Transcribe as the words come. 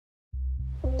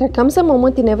There comes a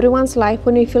moment in everyone's life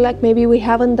when we feel like maybe we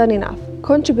haven't done enough,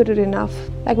 contributed enough,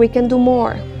 like we can do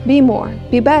more,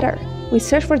 be better. We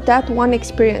search for that one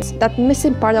experience, that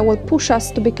missing part that will push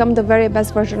us to become the very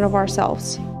best version of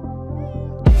ourselves.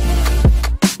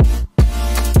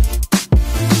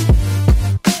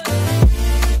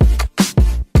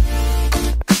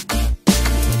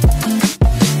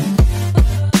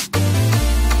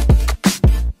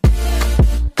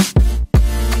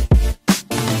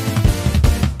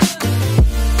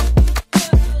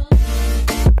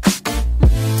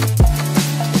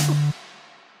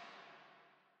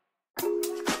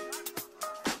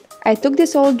 I took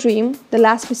this old dream, the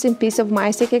last missing piece of my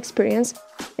ISEC experience,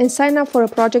 and signed up for a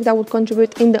project that would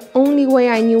contribute in the only way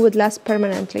I knew would last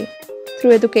permanently,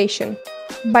 through education,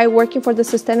 by working for the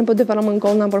Sustainable Development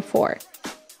Goal number 4.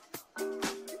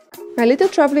 My Little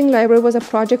Traveling Library was a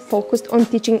project focused on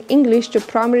teaching English to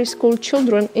primary school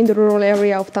children in the rural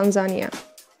area of Tanzania.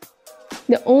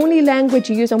 The only language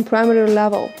used on primary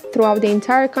level throughout the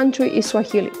entire country is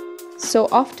Swahili. So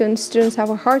often, students have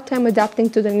a hard time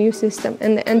adapting to the new system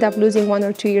and they end up losing 1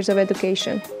 or 2 years of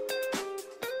education.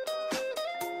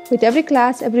 With every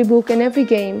class, every book, and every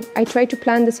game, I try to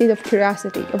plant the seed of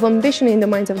curiosity, of ambition in the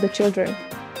minds of the children.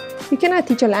 You cannot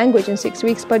teach a language in 6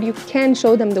 weeks, but you can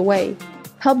show them the way,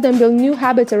 help them build new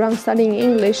habits around studying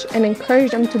English, and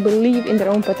encourage them to believe in their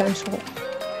own potential.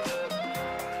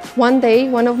 One day,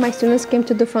 one of my students came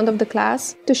to the front of the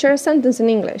class to share a sentence in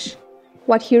English.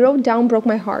 What he wrote down broke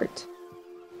my heart.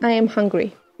 I am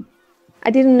hungry. I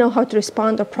didn't know how to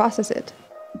respond or process it.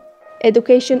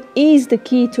 Education is the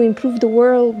key to improve the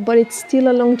world, but it's still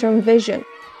a long-term vision.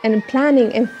 And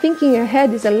planning and thinking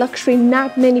ahead is a luxury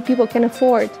not many people can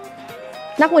afford.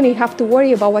 Not when you have to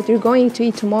worry about what you're going to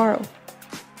eat tomorrow.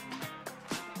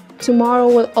 Tomorrow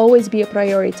will always be a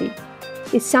priority.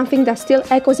 It's something that still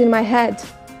echoes in my head,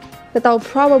 that I'll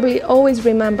probably always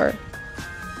remember.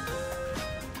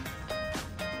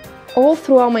 All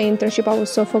throughout my internship, I was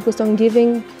so focused on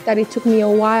giving that it took me a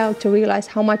while to realize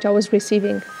how much I was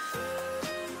receiving.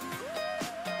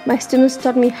 My students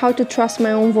taught me how to trust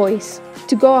my own voice,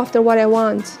 to go after what I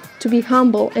want, to be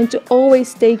humble, and to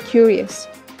always stay curious.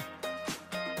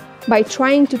 By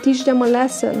trying to teach them a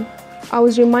lesson, I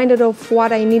was reminded of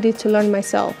what I needed to learn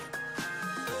myself.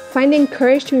 Finding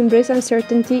courage to embrace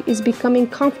uncertainty is becoming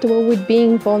comfortable with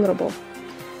being vulnerable.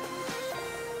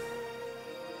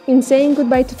 In saying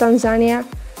goodbye to Tanzania,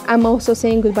 I'm also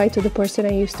saying goodbye to the person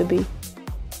I used to be.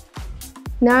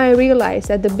 Now I realize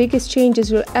that the biggest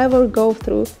changes you'll ever go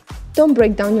through don't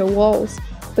break down your walls,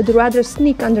 but rather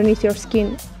sneak underneath your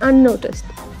skin unnoticed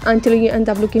until you end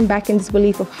up looking back in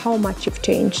disbelief of how much you've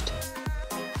changed.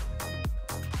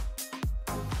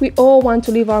 We all want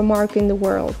to leave our mark in the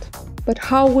world, but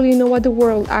how will you know what the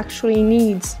world actually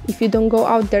needs if you don't go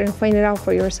out there and find it out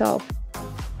for yourself?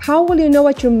 How will you know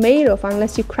what you're made of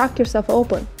unless you crack yourself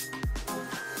open?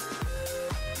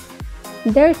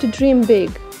 Dare to dream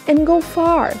big and go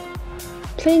far.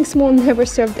 Playing small never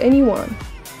served anyone.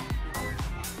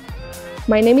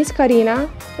 My name is Karina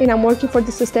and I'm working for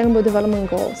the Sustainable Development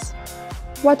Goals.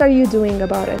 What are you doing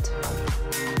about it?